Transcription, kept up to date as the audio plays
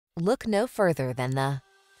Look no further than the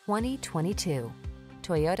 2022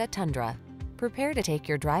 Toyota Tundra. Prepare to take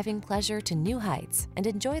your driving pleasure to new heights and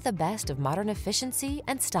enjoy the best of modern efficiency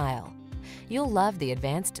and style. You'll love the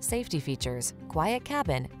advanced safety features, quiet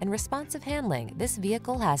cabin, and responsive handling this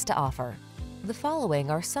vehicle has to offer. The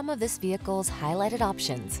following are some of this vehicle's highlighted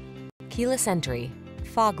options: keyless entry,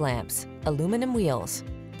 fog lamps, aluminum wheels,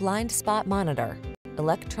 blind spot monitor,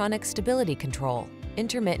 electronic stability control,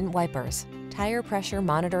 intermittent wipers, tire pressure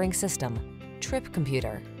monitoring system, trip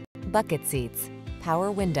computer, bucket seats,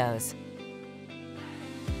 power windows,